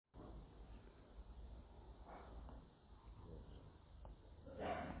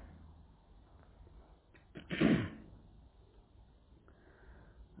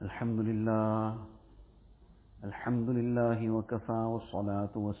الحمد لله وكفى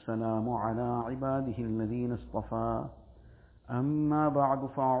والصلاة والسلام على عباده الذين اصطفى أما بعد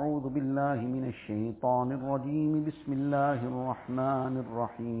فأعوذ بالله من الشيطان الرجيم بسم الله الرحمن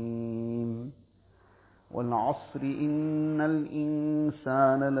الرحيم والعصر إن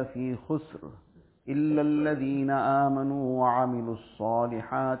الإنسان لفي خسر إلا الذين آمنوا وعملوا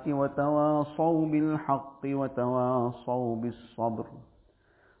الصالحات وتواصوا بالحق وتواصوا بالصبر.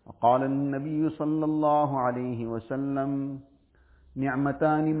 وقال النبي صلى الله عليه وسلم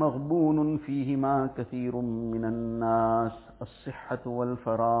نعمتان مغبون فيهما كثير من الناس الصحة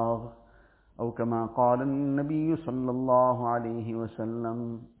والفراغ أو كما قال النبي صلى الله عليه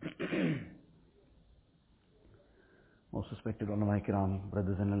وسلم. Most respected ulama kiram,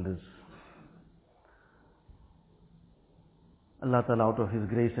 brothers and elders, Allah Ta'ala out of His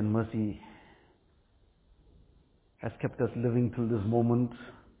grace and mercy has kept us living till this moment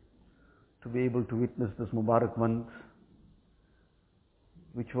to be able to witness this Mubarak month,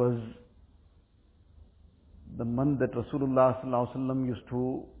 which was the month that Rasulullah Sallallahu Alaihi Wasallam used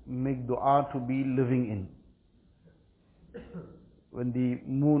to make dua to be living in. When the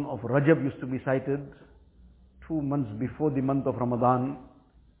moon of Rajab used to be sighted, 2 months before the month of Ramadan,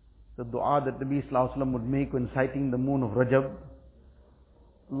 the dua that Nabi Sallallahu Alaihi Wasallam would make when sighting the moon of Rajab,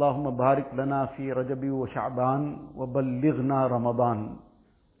 Allahumma barik lana fi Rajabi wa Sha'ban wa ballighna Ramadan.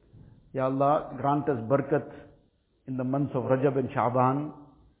 Ya Allah, grant us barakat in the months of Rajab and Sha'ban,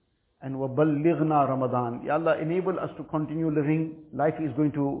 and wa ballighna Ramadan. Ya Allah, enable us to continue living. Life is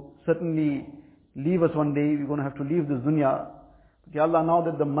going to certainly leave us one day. We're going to have to leave this dunya. But Ya Allah, now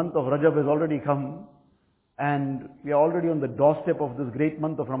that the month of Rajab has already come, and we are already on the doorstep of this great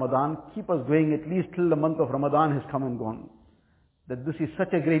month of Ramadan, keep us going at least till the month of Ramadan has come and gone. That this is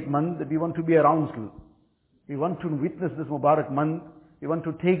such a great month that we want to be around still. We want to witness this Mubarak month. We want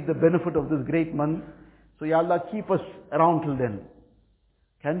to take the benefit of this great month. So Ya Allah, keep us around till then.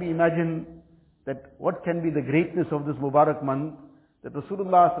 Can we imagine that what can be the greatness of this Mubarak month? That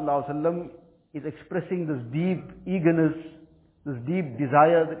Rasulullah Sallallahu Alaihi Wasallam is expressing this deep eagerness, this deep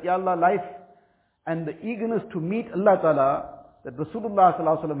desire that Ya Allah, life and the eagerness to meet Allah Ta'ala that Rasulullah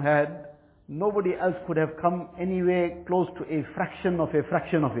Sallallahu Alaihi Wasallam had, nobody else could have come anywhere close to a fraction of it.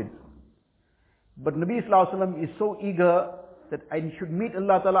 But Nabi Sallallahu Alaihi Wasallam is so eager that I should meet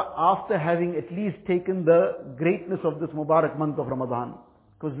Allah Ta'ala after having at least taken the greatness of this Mubarak month of Ramadan.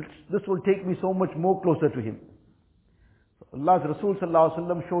 Because this will take me so much more closer to Him. So Allah's Rasul Sallallahu Alaihi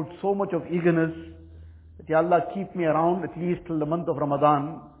Wasallam showed so much of eagerness that Ya Allah, keep me around at least till the month of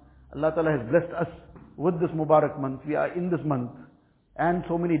Ramadan. Allah Ta'ala has blessed us with this Mubarak month. We are in this month. And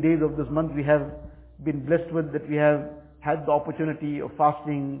so many days of this month we have been blessed with, that we have had the opportunity of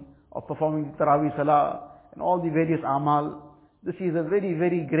fasting, of performing Taraweeh Salah, and all the various amal. This is a very,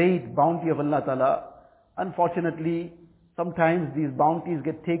 very great bounty of Allah Ta'ala. Unfortunately, sometimes these bounties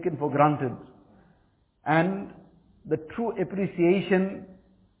get taken for granted. And the true appreciation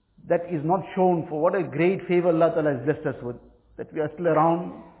that is not shown for what a great favor Allah Ta'ala has blessed us with. That we are still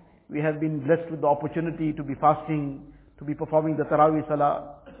around. We have been blessed with the opportunity to be fasting, to be performing the Taraweeh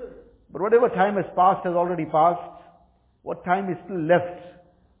Salah. But whatever time has passed has already passed. What time is still left?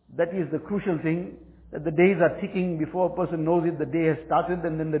 That is the crucial thing. That the days are ticking before a person knows it. The day has started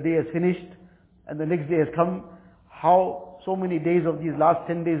and then the day has finished and the next day has come. How so many days of these last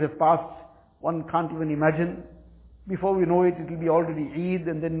 10 days have passed, one can't even imagine. Before we know it, it will be already Eid,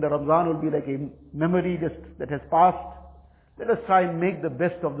 and then the Ramzan will be like a memory just that has passed. Let us try and make the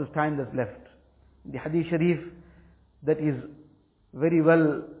best of this time that's left. The Hadith Sharif that is very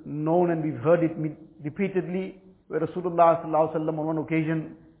well known, and we've heard it repeatedly, where Rasulullah Sallallahu Alaihi Wasallam on one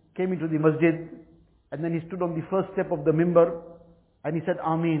occasion came into the masjid, and then he stood on the first step of the mimbar, and he said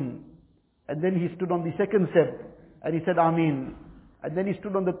Ameen. And then he stood on the second step, and he said Ameen. And then he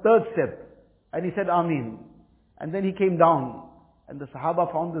stood on the third step, and he said Ameen. And then he came down, and the Sahaba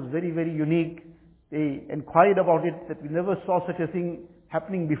found this very, very unique. They inquired about it, that we never saw such a thing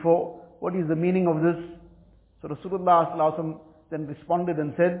happening before. What is the meaning of this? So Rasulullah Sallallahu Alaihi Wasallam then responded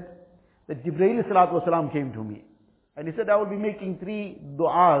and said that Jibreel Sallallahu Alaihi Wasallam came to me. And he said, I will be making 3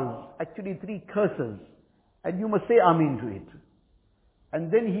 du'as, actually 3 curses. And you must say Ameen to it.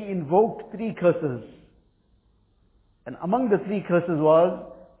 And then he invoked 3 curses. And among the 3 curses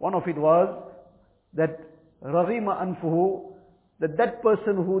was, one of it was, that Raghima anfuhu, that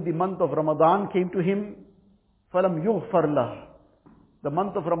person who the month of Ramadan came to him, falam yughfar lah. The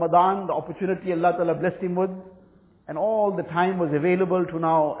month of Ramadan, the opportunity Allah Ta'ala blessed him with, and all the time was available to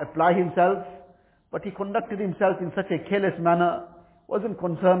now apply himself. But he conducted himself in such a careless manner, wasn't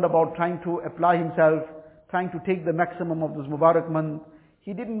concerned about trying to apply himself, trying to take the maximum of this Mubarak month.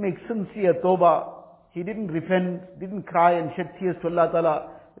 He didn't make sincere tawbah. He didn't repent, didn't cry and shed tears to Allah Ta'ala.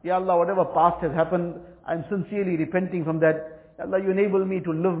 Ya Allah, whatever past has happened, I'm sincerely repenting from that. Ya Allah, you enable me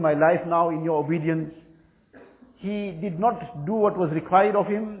to live my life now in your obedience. He did not do what was required of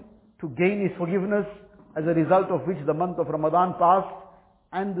him to gain his forgiveness, as a result of which the month of Ramadan passed,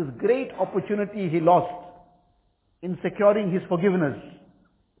 and this great opportunity he lost in securing his forgiveness.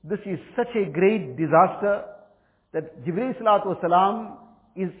 This is such a great disaster that Jibreel Salatu Wasalam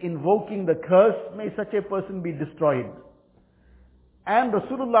is invoking the curse, may such a person be destroyed. And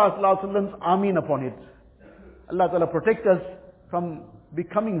Rasulullah Sallallahu Alaihi Wasallam's Ameen upon it. Allah Ta'ala protect us from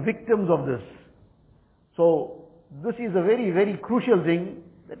becoming victims of this. So, this is a very, very crucial thing,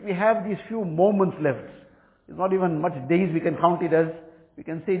 that we have these few moments left. It's not even much days we can count it as. We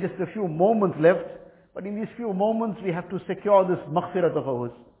can say just a few moments left. But in these few moments, we have to secure this maghfirat of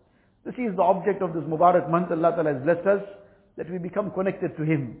ours. This is the object of this Mubarak month. Allah Ta'ala has blessed us, that we become connected to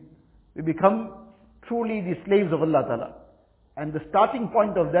Him. We become truly the slaves of Allah Ta'ala. And the starting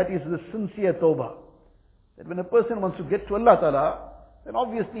point of that is the sincere tawbah. That when a person wants to get to Allah Ta'ala, then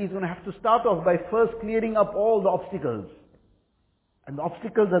obviously he's going to have to start off by first clearing up all the obstacles. And the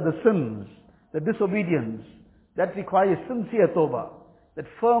obstacles are the sins, the disobedience. That requires sincere tawbah. That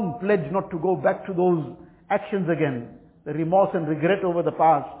firm pledge not to go back to those actions again. The remorse and regret over the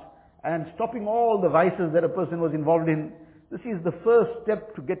past. And stopping all the vices that a person was involved in. This is the first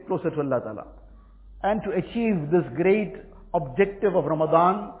step to get closer to Allah Ta'ala. And to achieve this great objective of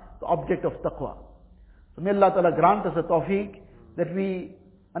Ramadan, the object of taqwa. So may Allah Ta'ala grant us a tawfiq that we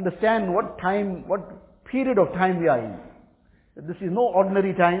understand what time, what period of time we are in. That this is no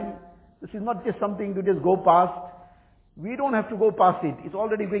ordinary time. This is not just something to just go past. We don't have to go past it. It's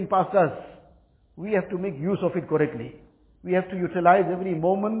already going past us. We have to make use of it correctly. We have to utilize every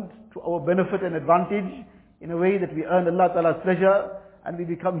moment to our benefit and advantage in a way that we earn Allah Ta'ala's pleasure and we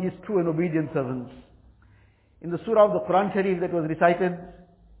become His true and obedient servants. In the surah of the Quran Sharif that was recited,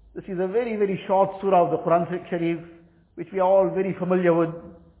 this is a very, very short surah of the Quran Sharif, which we are all very familiar with,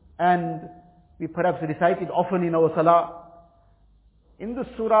 and we perhaps recite it often in our salah. In this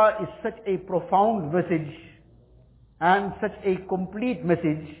surah is such a profound message and such a complete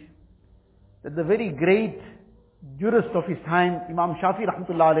message that the very great jurist of his time, Imam Shafi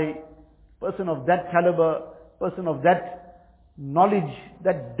Rahmatullah Alayhi, person of that caliber, person of that knowledge,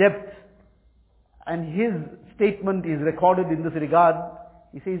 that depth, and his statement is recorded in this regard.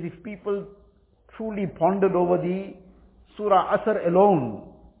 He says, if people truly pondered over the Surah Asr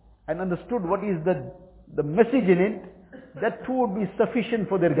alone and understood what is the message in it, that too would be sufficient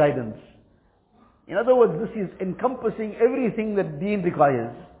for their guidance. In other words, this is encompassing everything that Deen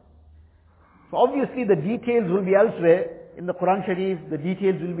requires. So obviously the details will be elsewhere in the Quran Sharif, the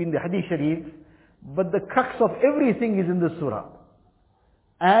details will be in the Hadith Sharif, but the crux of everything is in this surah.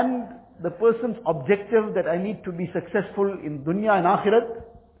 And the person's objective that I need to be successful in dunya and akhirat,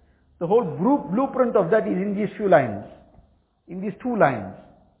 the whole blueprint of that is in these few lines, in these two lines.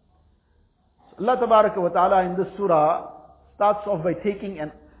 So Allah Tabaraka wa Ta'ala in this surah starts off by taking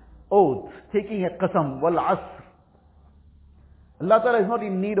an oath, taking a qasam, wal asr. Allah Ta'ala is not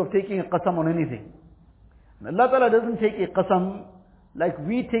in need of taking a qasam on anything. And Allah Ta'ala doesn't take a qasam like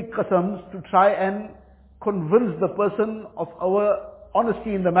we take qasams to try and convince the person of our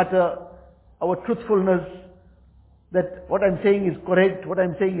honesty in the matter, our truthfulness, that what I'm saying is correct, what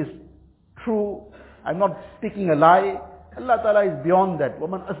I'm saying is true, I'm not speaking a lie. Allah Ta'ala is beyond that.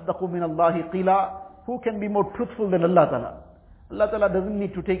 وَمَنْ أَصْدَقُ مِنَ اللَّهِ قِيلًا. Who can be more truthful than Allah Ta'ala? Allah Ta'ala doesn't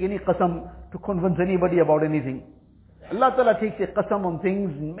need to take any qasam to convince anybody about anything. Allah Ta'ala takes a qasam on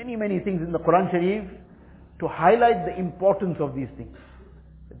things, many, many things in the Quran Sharif, to highlight the importance of these things.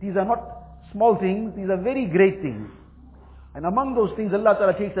 These are not small things, these are very great things. And among those things, Allah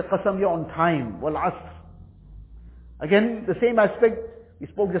Ta'ala takes a qasam here on time, wal asr. Again, the same aspect, we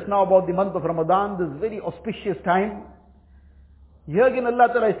spoke just now about the month of Ramadan, this very auspicious time. Here again Allah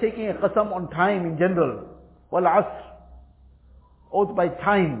Ta'ala is taking a qasam on time in general, wal asr, oath by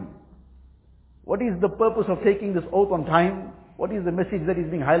time. What is the purpose of taking this oath on time? What is the message that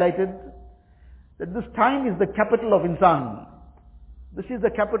is being highlighted? That this time is the capital of insan. This is the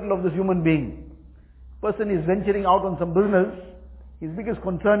capital of this human being. Person is venturing out on some business. His biggest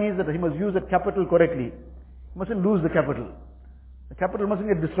concern is that he must use that capital correctly. He mustn't lose the capital. The capital mustn't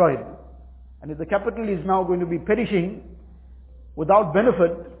get destroyed. And if the capital is now going to be perishing without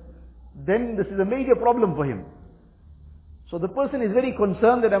benefit, then this is a major problem for him. So the person is very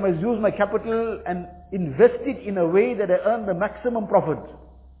concerned that I must use my capital and invest it in a way that I earn the maximum profit.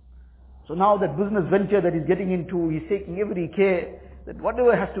 So now that business venture that he's getting into, he's taking every care that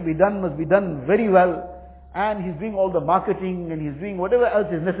whatever has to be done must be done very well. and he's doing all the marketing and he's doing whatever else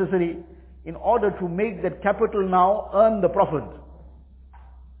is necessary in order to make that capital now earn the profit.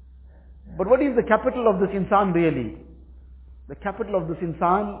 But what is the capital of this insan really? The capital of this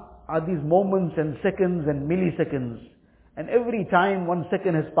insan are these moments and seconds and milliseconds. And every time 1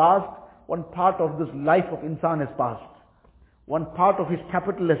 second has passed, one part of this life of insan has passed. One part of his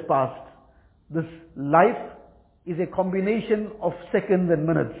capital has passed. This life is a combination of seconds and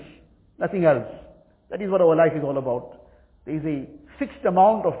minutes. Nothing else. That is what our life is all about. There is a fixed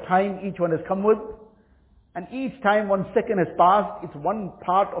amount of time each one has come with, and each time 1 second has passed, it's one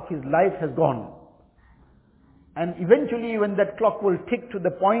part of his life has gone. And eventually when that clock will tick to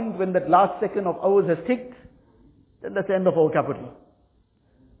the point when that last second of ours has ticked, then that's the end of our capital.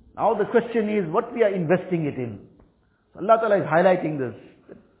 Now the question is what we are investing it in. So Allah Ta'ala is highlighting this.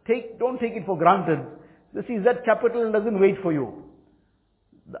 Don't take it for granted. This is that capital doesn't wait for you.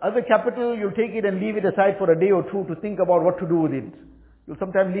 The other capital, you'll take it and leave it aside for a day or two to think about what to do with it. You'll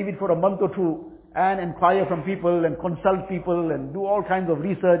sometimes leave it for a month or two and inquire from people and consult people and do all kinds of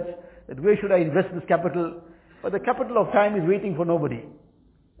research that where should I invest this capital. But the capital of time is waiting for nobody.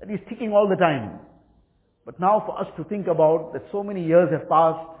 That is ticking all the time. But now for us to think about that so many years have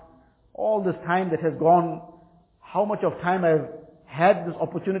passed, all this time that has gone, how much of time I've had this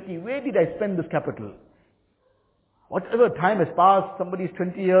opportunity, where did I spend this capital? Whatever time has passed, somebody's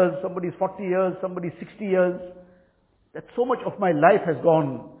 20 years, somebody's 40 years, somebody's 60 years, that so much of my life has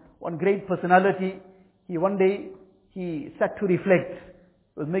gone. One great personality, one day sat to reflect.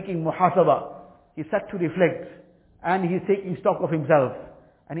 He was making muhasaba. He sat to reflect and he's taking stock of himself.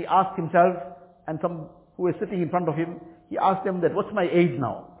 And he asked himself, and some who were sitting in front of him, he asked them that, what's my age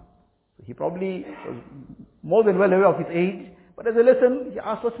now? So he probably was more than well aware of his age, but as a lesson, he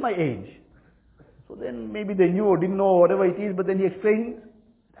asked, what's my age? So then maybe they knew or didn't know or whatever it is, but then he explained,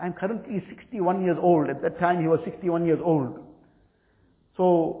 I'm currently 61 years old. At that time he was 61 years old.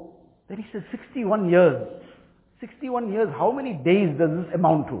 So then he says 61 years. 61 years, how many days does this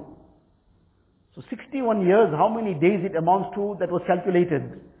amount to? So 61 years, how many days it amounts to, that was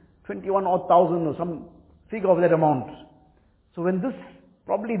calculated. 21 odd thousand or some figure of that amount. So when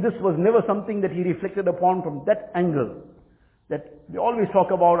probably this was never something that he reflected upon from that angle. That we always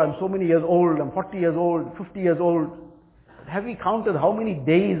talk about, I'm so many years old, I'm 40 years old, 50 years old. Have we counted how many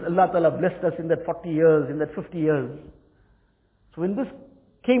days Allah Ta'ala blessed us in that 40 years, in that 50 years? So when this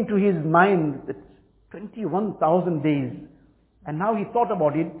came to his mind, that 21,000 days, and now he thought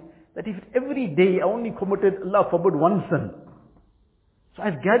about it, that if every day I only committed, Allah forbid, one sin. So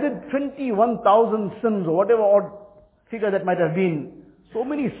I've gathered 21,000 sins, or whatever odd figure that might have been. So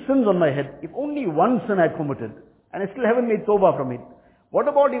many sins on my head. If only one sin I committed, and I still haven't made tawbah from it. What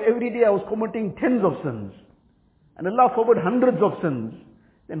about if every day I was committing tens of sins? And Allah forbid, hundreds of sins.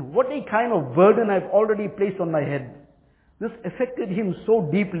 Then what a kind of burden I've already placed on my head. This affected him so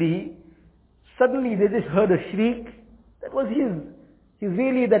deeply. Suddenly they just heard a shriek. That was his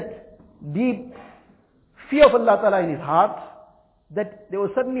really that deep fear of Allah Ta'ala in his heart, that there was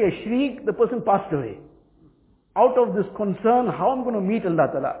suddenly a shriek, the person passed away. Out of this concern, how I'm going to meet Allah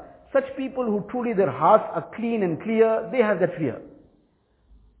Ta'ala. Such people who truly their hearts are clean and clear, they have that fear.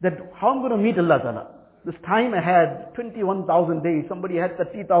 That how I'm going to meet Allah Ta'ala. This time I had 21,000 days, somebody had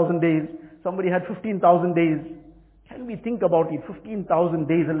 30,000 days, somebody had 15,000 days. Can we think about it? 15,000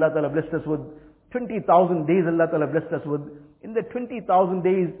 days Allah Ta'ala blessed us with. 20,000 days Allah Ta'ala blessed us with. In the 20,000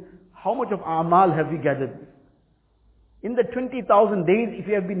 days, how much of a'mal have we gathered? In the 20,000 days, if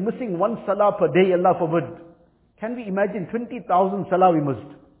we have been missing one salah per day, Allah forbid, can we imagine 20,000 salah we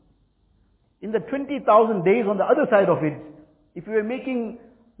missed? In the 20,000 days on the other side of it, if we were making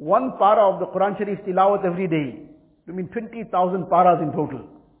one para of the Quran Sharif tilawat every day, it mean 20,000 paras in total.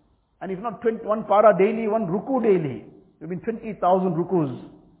 And if not one para daily, one ruku daily, it mean 20,000 rukus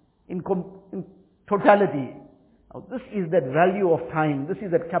in totality. Now this is that value of time. This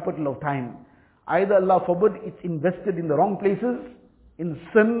is that capital of time. Either Allah forbid it's invested in the wrong places, in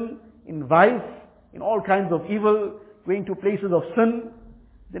sin, in vice, in all kinds of evil, going to places of sin.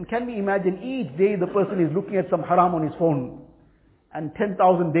 Then can we imagine each day the person is looking at some haram on his phone, and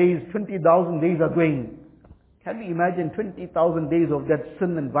 10,000 days, 20,000 days are going. Can we imagine 20,000 days of that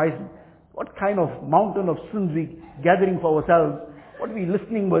sin and vice? What kind of mountain of sins we gathering for ourselves? What we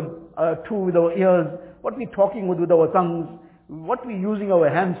listening with our ears? What we talking with our tongues? What we using our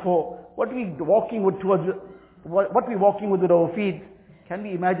hands for? What we walking with our feet? Can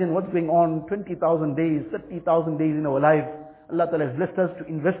we imagine what's going on 20,000 days, 30,000 days in our life? Allah Ta'ala has blessed us to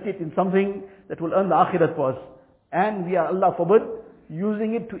invest it in something that will earn the akhirat for us. And we are, Allah forbid,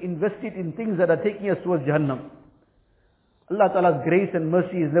 using it to invest it in things that are taking us towards Jahannam. Allah Ta'ala's grace and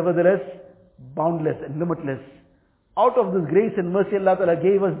mercy is nevertheless boundless and limitless. Out of this grace and mercy, Allah Ta'ala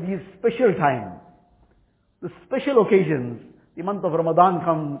gave us these special times, the special occasions. The month of Ramadan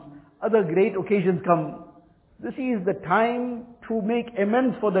comes, other great occasions come. This is the time to make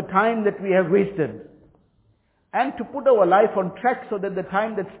amends for the time that we have wasted, and to put our life on track so that the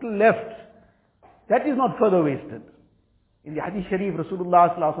time that's still left, that is not further wasted. In the Hadith Sharif,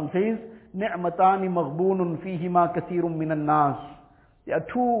 Rasulullah ﷺ says, نِعْمَتَانِ مَغْبُونٌ فِيهِمَا كَثِيرٌ مِّنَ النَّاسِ. There are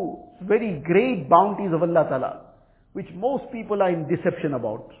two very great bounties of Allah Ta'ala, which most people are in deception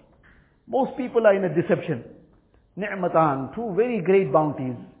about. Most people are in a deception. Ni'matan, two very great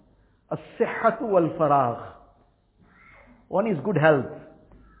bounties. As-sihhatu wal-faragh. One is good health,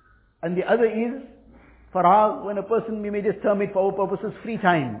 and the other is faragh, when a person, we may just term it for our purposes, free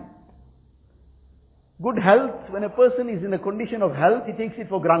time. Good health, when a person is in a condition of health, he takes it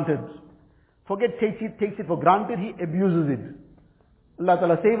for granted. Takes it for granted, he abuses it. Allah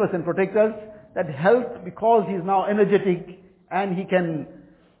Ta'ala save us and protect us. That health, because he is now energetic and he can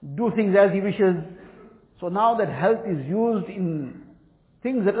do things as he wishes. So now that health is used in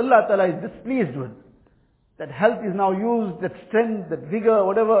things that Allah Ta'ala is displeased with. That health is now used, that strength, that vigor,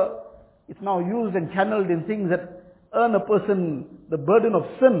 whatever, it's now used and channeled in things that earn a person the burden of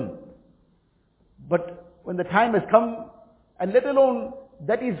sin. But when the time has come, and let alone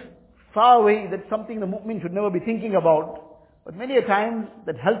that is far away, that's something the mu'min should never be thinking about. But many a times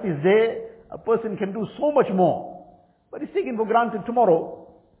that health is there, a person can do so much more. But it's taken for granted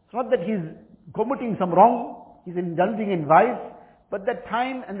tomorrow. It's not that he's committing some wrong, he's indulging in vice, but that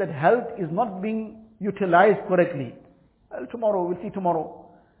time and that health is not being utilized correctly. Well, tomorrow, we'll see tomorrow.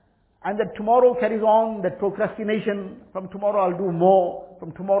 And that tomorrow carries on, that procrastination. From tomorrow I'll do more.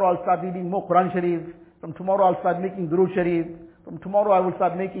 From tomorrow I'll start reading more Quran Sharif. From tomorrow I'll start making Durood Sharif. From tomorrow I will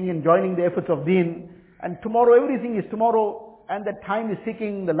start making and joining the efforts of Deen. And tomorrow, everything is tomorrow. And that time is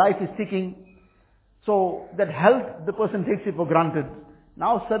ticking, the life is ticking. So that health, the person takes it for granted.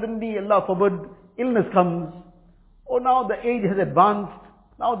 Now suddenly, Allah forbid, illness comes. Or now the age has advanced.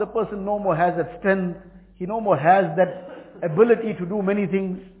 Now the person no more has that strength. He no more has that ability to do many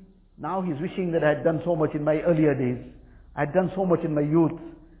things. Now he's wishing that I had done so much in my earlier days. I had done so much in my youth.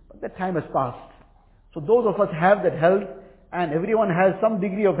 But that time has passed. So those of us have that health, and everyone has some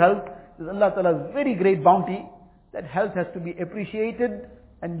degree of health. This is Allah Ta'ala's very great bounty. That health has to be appreciated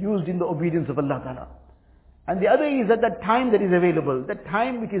and used in the obedience of Allah Ta'ala. And the other is that time that is available, that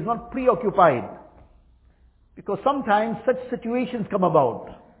time which is not preoccupied. Because sometimes such situations come about,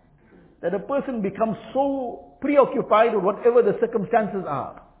 that a person becomes so preoccupied with whatever the circumstances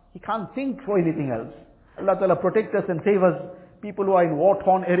are. He can't think for anything else. Allah Ta'ala protect us and save us. People who are in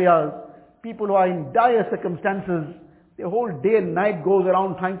war-torn areas, people who are in dire circumstances, their whole day and night goes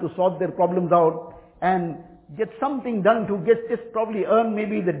around trying to sort their problems out and get something done to just probably earn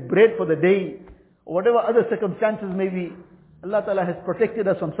maybe the bread for the day, or whatever other circumstances may be. Allah Ta'ala has protected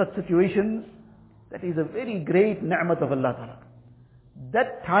us from such situations. That is a very great ni'mat of Allah Ta'ala.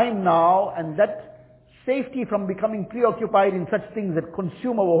 That time now, and that safety from becoming preoccupied in such things that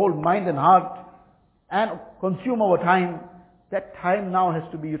consume our whole mind and heart, and consume our time, that time now has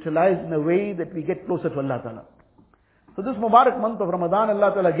to be utilized in a way that we get closer to Allah Ta'ala. So this Mubarak month of Ramadan,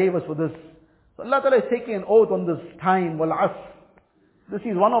 Allah Ta'ala gave us for this. So Allah Ta'ala is taking an oath on this time, wal asr. This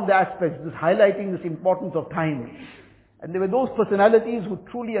is one of the aspects, this highlighting this importance of time. And there were those personalities who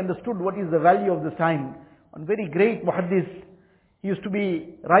truly understood what is the value of this time. One very great muhaddis, he used to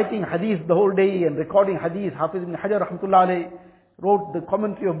be writing hadith the whole day and recording hadith. Hafiz ibn Hajar rahmatullah alayh wrote the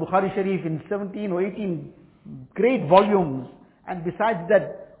commentary of Bukhari Sharif in 17 or 18 great volumes. And besides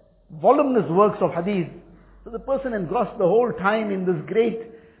that, voluminous works of hadith. So the person engrossed the whole time in this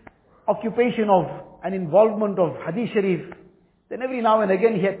great occupation of an involvement of hadith sharif. Then every now and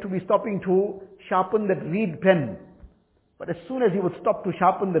again he had to be stopping to sharpen that reed pen. But as soon as he would stop to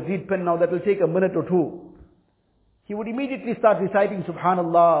sharpen the reed pen, now that will take a minute or two, he would immediately start reciting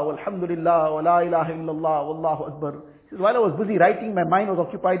Subhanallah, Walhamdulillah, Wa la ilaha illallah, Wallahu Akbar. He says, while I was busy writing, my mind was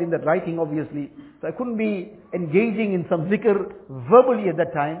occupied in that writing obviously. So I couldn't be engaging in some zikr verbally at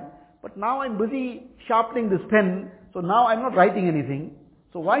that time. But now I'm busy sharpening this pen, so now I'm not writing anything.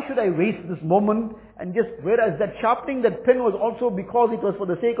 So why should I waste this moment and just, whereas that sharpening that pen was also because it was for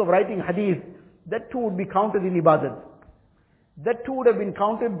the sake of writing hadith, that too would be counted in ibadat. That too would have been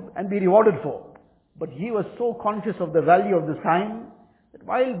counted and be rewarded for. But he was so conscious of the value of this time, that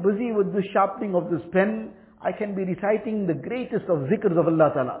while busy with the sharpening of this pen, I can be reciting the greatest of zikrs of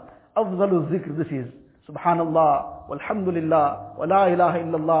Allah Ta'ala. Afdalu zikr, this is Subhanallah, Walhamdulillah, Wa la ilaha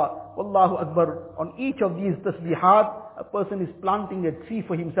illallah, Wallahu Akbar. On each of these tasbihat, a person is planting a tree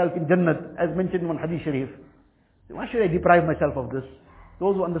for himself in Jannat, as mentioned in one hadith sharif. Why should I deprive myself of this?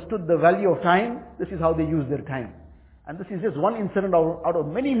 Those who understood the value of time, this is how they used their time. And this is just one incident out of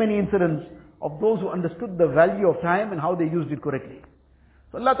many, many incidents of those who understood the value of time and how they used it correctly.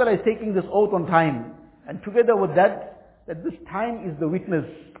 So Allah Ta'ala is taking this oath on time. And together with that this time is the witness.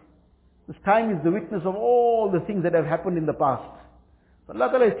 This time is the witness of all the things that have happened in the past. So Allah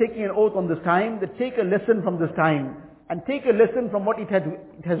Ta'ala is taking an oath on this time, that take a lesson from this time, and take a lesson from what it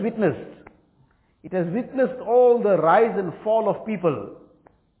has witnessed. It has witnessed all the rise and fall of people,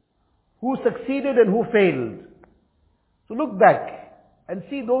 who succeeded and who failed. So look back and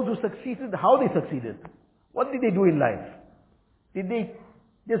see those who succeeded, how they succeeded. What did they do in life? Did they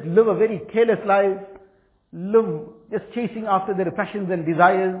just live a very careless life? Live just chasing after their passions and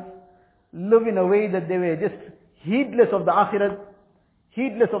desires? Live in a way that they were just heedless of the akhirat,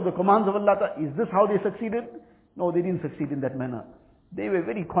 heedless of the commands of Allah Ta'ala? Is this how they succeeded? No, they didn't succeed in that manner. They were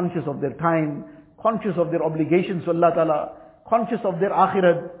very conscious of their time, conscious of their obligations to Allah Ta'ala, conscious of their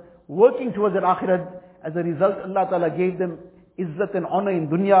akhirat, working towards their akhirat. As a result, Allah Ta'ala gave them izzat and honor in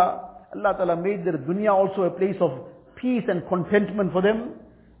dunya. Allah Ta'ala made their dunya also a place of peace and contentment for them.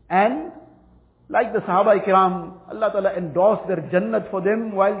 And like the Sahaba Ikram, Allah Ta'ala endorsed their Jannat for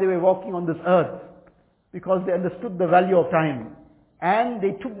them while they were walking on this earth, because they understood the value of time. And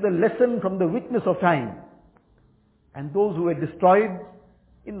they took the lesson from the witness of time. And those who were destroyed,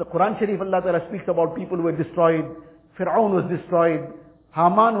 in the Quran Sharif, Allah Ta'ala speaks about people who were destroyed. Fir'aun was destroyed,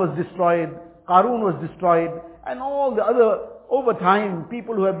 Haman was destroyed, Qarun was destroyed, and all the other, over time,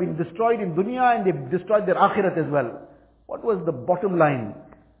 people who have been destroyed in dunya, and they've destroyed their akhirat as well. What was the bottom line?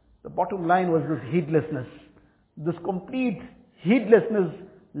 The bottom line was this heedlessness. This complete heedlessness,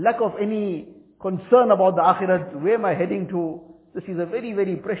 lack of any concern about the akhirat. Where am I heading to? This is a very,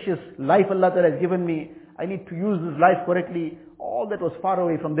 very precious life Allah Ta'ala has given me. I need to use this life correctly. All that was far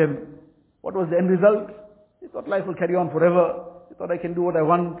away from them. What was the end result? They thought life will carry on forever. They thought I can do what I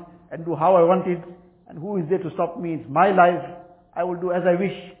want and do how I want it. And who is there to stop me? It's my life. I will do as I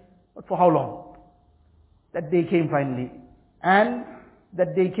wish. But for how long? That day came finally. And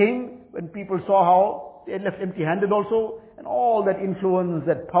that day came when people saw how they had left empty-handed also. And all that influence,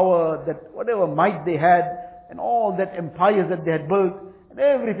 that power, that whatever might they had, and all that empires that they had built, and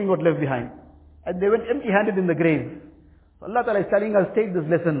everything got left behind. And they went empty-handed in the grave. So Allah Ta'ala is telling us, take this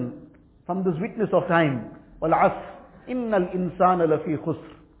lesson from this witness of time. وَالْعَصْرِ إِنَّ الْإِنسَانَ لَفِي خُسْرٍ.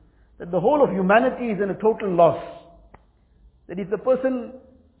 That the whole of humanity is in a total loss. That if the person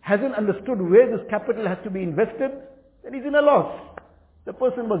hasn't understood where this capital has to be invested, then he's in a loss. The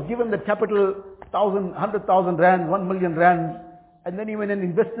person was given the capital, 100,000 rand, 1 million rand, and then he went and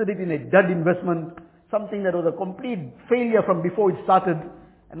invested it in a dud investment, something that was a complete failure from before it started.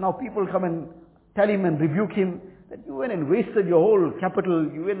 And now people come and tell him and rebuke him that you went and wasted your whole capital,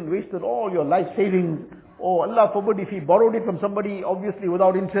 you went and wasted all your life savings. Oh, Allah forbid if he borrowed it from somebody, obviously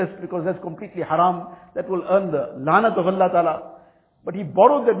without interest, because that's completely haram, that will earn the lanat of Allah Ta'ala. But he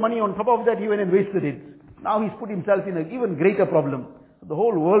borrowed that money, on top of that he went and wasted it. Now he's put himself in an even greater problem. So the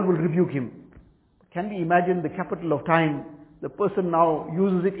whole world will rebuke him. Can we imagine the capital of time? The person now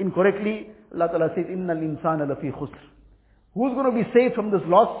uses it incorrectly. Allah Ta'ala says, إِنَّ الْإِنسَانَ لَفِي خُسْرٍ. Who's going to be saved from this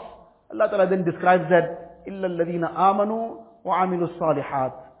loss? Allah Ta'ala then describes that, إِلَّا الَّذِينَ آمَنُوا وَعَمِلُوا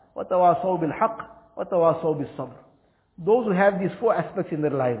الصَّالِحَاتِ وَتَوَاصَوْا بِالْحَقِّ وَتَوَاصَوْا بِالصَّبْرِ. Those who have these 4 aspects in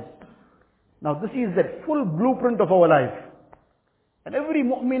their lives. Now this is that full blueprint of our life. And every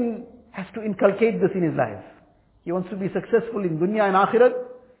mu'min has to inculcate this in his life. He wants to be successful in dunya and akhirat.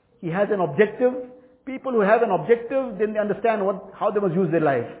 He has an objective. People who have an objective, then they understand how they must use their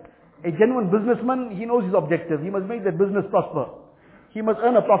life. A genuine businessman, he knows his objective. He must make that business prosper. He must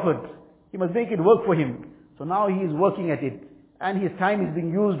earn a profit. He must make it work for him. So now he is working at it. And his time is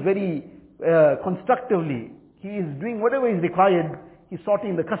being used very constructively. He is doing whatever is required. He's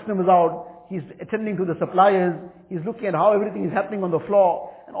sorting the customers out. He's attending to the suppliers. He's looking at how everything is happening on the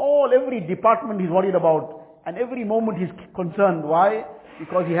floor. And every department he's worried about. And every moment he's concerned. Why?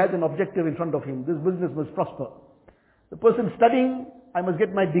 Because he has an objective in front of him. This business must prosper. The person studying, I must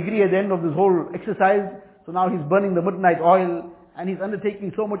get my degree at the end of this whole exercise. So now he's burning the midnight oil. And he's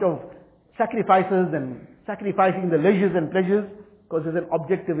undertaking so much of sacrifices and sacrificing the leisures and pleasures. Because there's an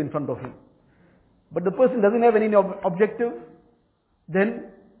objective in front of him. But the person doesn't have any objective. Then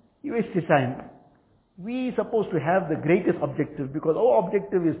he wastes his time. We are supposed to have the greatest objective. Because our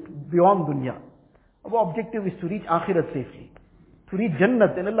objective is beyond dunya. Our objective is to reach akhirat safely. To reach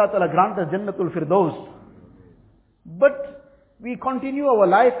Jannat, and Allah Ta'ala grant us Jannatul Firdaus. But we continue our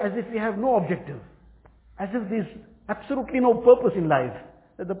life as if we have no objective. As if there's absolutely no purpose in life.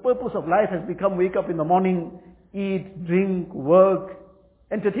 That the purpose of life has become wake up in the morning, eat, drink, work,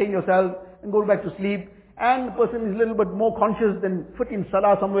 entertain yourself, and go back to sleep. and the person is a little bit more conscious, then fit in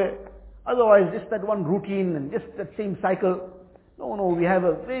salah somewhere. Otherwise, just that one routine and just that same cycle. No, we have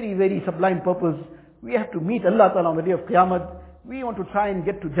a very, very sublime purpose. We have to meet Allah Ta'ala on the day of Qiyamah. We want to try and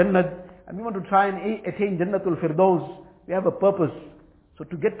get to Jannat, and we want to try and attain Jannatul Firdaus. We have a purpose. So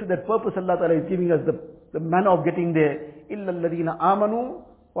to get to that purpose, Allah Ta'ala is giving us the manner of getting there. إِلَّا الَّذِينَ آمَنُوا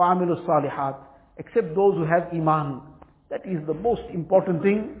وَعَمِلُوا الصَّالِحَاتِ. Except those who have Iman. That is the most important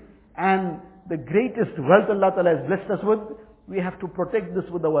thing, and the greatest wealth Allah Ta'ala has blessed us with. We have to protect this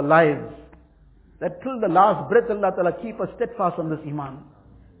with our lives. That till the last breath Allah Ta'ala keep us steadfast on this Iman.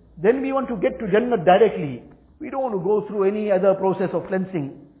 Then we want to get to Jannah directly. We don't want to go through any other process of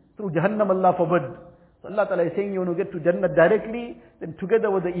cleansing. Through Jahannam, Allah forbid. So Allah Ta'ala is saying you want to get to Jannah directly, then together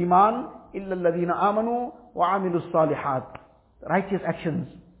with the Iman, إِلَّا الَّذِينَ آمَنُوا وَعَمِلُوا الصَّالِحَاتِ. Righteous actions.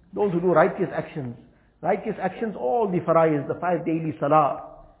 Those who do righteous actions. Righteous actions, all the fara'is, the 5 daily salah.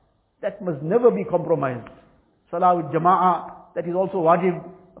 That must never be compromised. Salah with jama'ah, that is also wajib.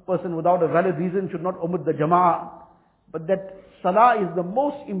 A person without a valid reason should not omit the jama'ah. But that salah is the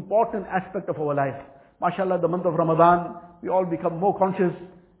most important aspect of our life. MashaAllah, the month of Ramadan, we all become more conscious,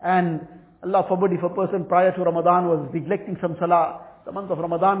 and Allah forbid if a person prior to Ramadan was neglecting some salah, the month of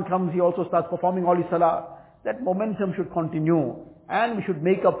Ramadan comes, he also starts performing all his salah. That momentum should continue, and we should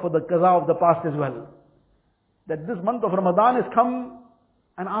make up for the qaza of the past as well. That this month of Ramadan has come,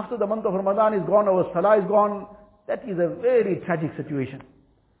 and after the month of Ramadan is gone, our salah is gone. That is a very tragic situation.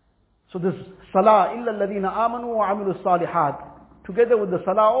 So this salah, إِلَّا الَّذِينَ آمَنُوا وَعَمِلُوا الصَّالِحَاتِ, together with the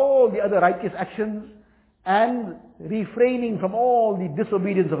salah, all the other righteous actions, and refraining from all the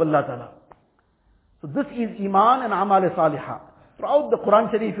disobedience of Allah Ta'ala. So this is Iman and Amal Salihah. Throughout the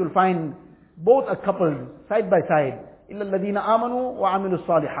Quran Sharif you'll find both are coupled, side by side. إِلَّا الَّذِينَ آمَنُوا وَعَمِلُوا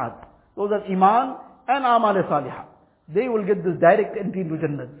الصَّالِحَاتِ. Those are Iman and Amal Salihah. They will get this direct entry into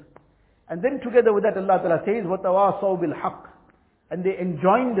Jannah. And then together with that Allah Ta'ala says, وَتَوَاصَوْا بِالْحَقِّ. And they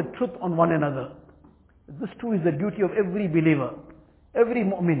enjoin the truth on one another. This too is the duty of every believer, every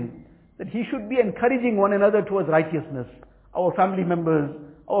mu'min, that he should be encouraging one another towards righteousness. Our family members,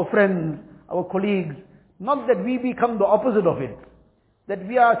 our friends, our colleagues. Not that we become the opposite of it. That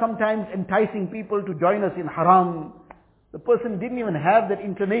we are sometimes enticing people to join us in haram. The person didn't even have that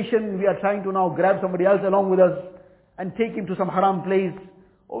inclination. We are trying to now grab somebody else along with us and take him to some haram place.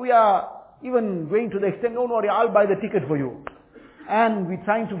 Or we are even going to the extent, don't worry, I'll buy the ticket for you. And we're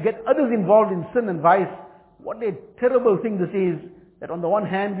trying to get others involved in sin and vice. What a terrible thing this is. That on the one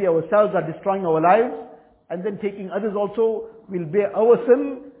hand, we ourselves are destroying our lives, and then taking others also, will bear our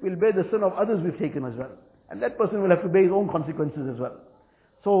sin, will bear the sin of others we've taken as well. And that person will have to bear his own consequences as well.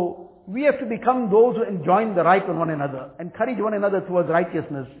 So, we have to become those who enjoin the right on one another, encourage one another towards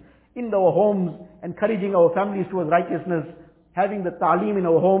righteousness, in our homes, encouraging our families towards righteousness, having the ta'aleem in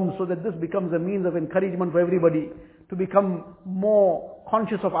our homes, so that this becomes a means of encouragement for everybody, to become more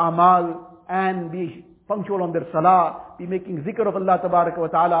conscious of amal, and be punctual on their salah, be making zikr of Allah Tabaraka wa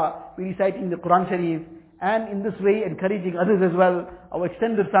Ta'ala, be reciting the Quran Sharif, and in this way encouraging others as well, our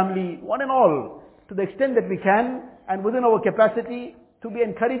extended family, one and all, to the extent that we can, and within our capacity, to be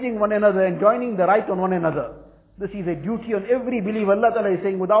encouraging one another and joining the right on one another. This is a duty on every believer. Allah Ta'ala is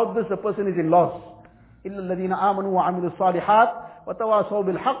saying, without this, a person is in loss. إِلَّا الَّذِينَ آمَنُوا وَعَمِلُوا الصَّالِحَاتِ وَتَوَاصَوْا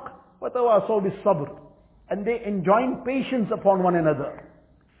بِالْحَقِّ وَتَوَاصَوْا بِالصَّبْرِ. And they enjoin patience upon one another.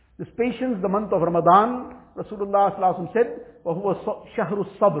 This patience, the month of Ramadan, Rasulullah sallallahu alaihi wasallam said, وَهُوَ شَهْرُ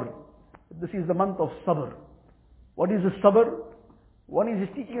الصَّبْرِ. This is the month of sabr. What is the sabr? One is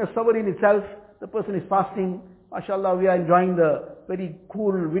teaching a sabr in itself. The person is fasting. MashaAllah, we are enjoying the very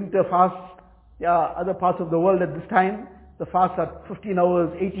cool winter fast. Other parts of the world at this time, the fasts are 15 hours,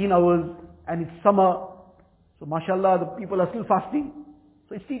 18 hours, and it's summer. So MashaAllah, the people are still fasting.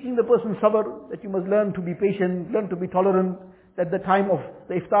 So it's teaching the person sabr, that you must learn to be patient, learn to be tolerant, that the time of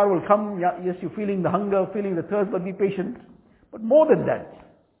the iftar will come. Yes, you're feeling the hunger, feeling the thirst, but be patient. But more than that,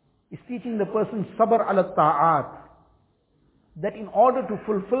 it's teaching the person sabr ala ta'at. That in order to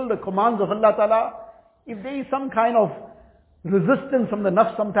fulfill the commands of Allah Ta'ala, if there is some kind of resistance from the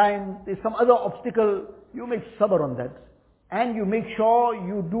nafs sometimes, there's some other obstacle, you make sabr on that. And you make sure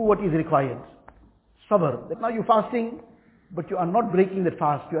you do what is required. Sabr. That now you're fasting, but you are not breaking the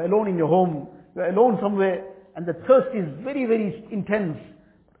fast. You're alone in your home. You're alone somewhere. And the thirst is very, very intense.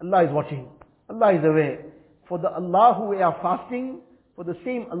 Allah is watching. Allah is aware. For the Allah who we are fasting, for the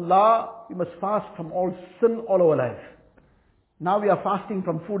same Allah, we must fast from all sin all our life. Now we are fasting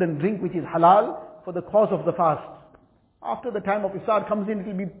from food and drink which is halal for the cause of the fast. After the time of iftar comes in, it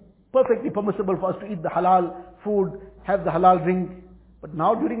will be perfectly permissible for us to eat the halal food, have the halal drink. But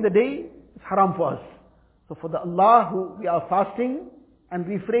now during the day, it's haram for us. So for the Allah who we are fasting, and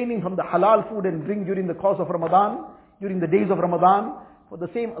refraining from the halal food and drink during the course of Ramadan, during the days of Ramadan, for the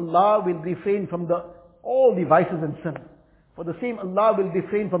same Allah will refrain from all the vices and sin. For the same Allah will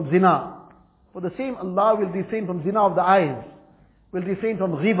refrain from zina. For the same Allah will refrain from zina of the eyes, will refrain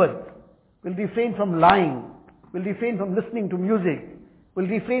from ghibat, will refrain from lying, will refrain from listening to music, will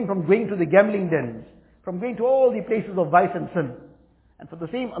refrain from going to the gambling dens, from going to all the places of vice and sin. And for the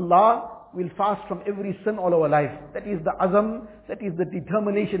same Allah will fast from every sin all our life. That is the azam, that is the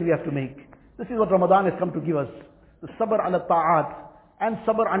determination we have to make. This is what Ramadan has come to give us. The sabr ala ta'at and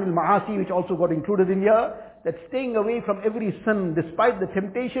sabr anil ma'asi, which also got included in here, that staying away from every sin despite the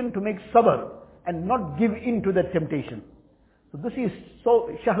temptation to make sabr and not give in to that temptation. So this is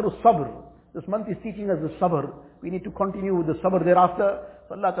Shahrul Sabr. This month is teaching us the sabr. We need to continue with the sabr thereafter.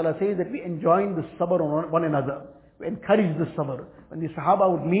 So Allah Ta'ala says that we enjoin the sabr on one another. We encourage the sabr. When the Sahaba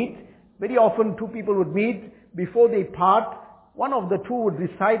would meet, very often two people would meet. Before they part, one of the two would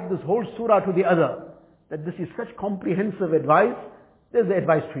recite this whole surah to the other. That this is such comprehensive advice. There's the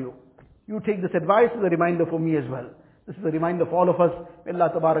advice for you. You take this advice as a reminder for me as well. This is a reminder for all of us. May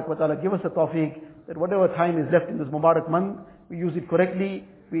Allah Tabarak wa Ta'ala give us a tawfiq that whatever time is left in this Mubarak month, we use it correctly.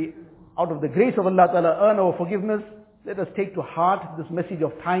 We, out of the grace of Allah Ta'ala, earn our forgiveness. Let us take to heart this message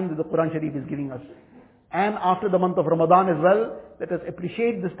of time that the Quran Sharif is giving us. And after the month of Ramadan as well, let us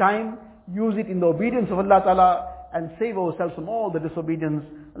appreciate this time, use it in the obedience of Allah Ta'ala, and save ourselves from all the disobedience.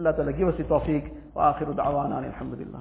 Allah Ta'ala give us the tawfiq. Wa akhiru da'wana alhamdulillah.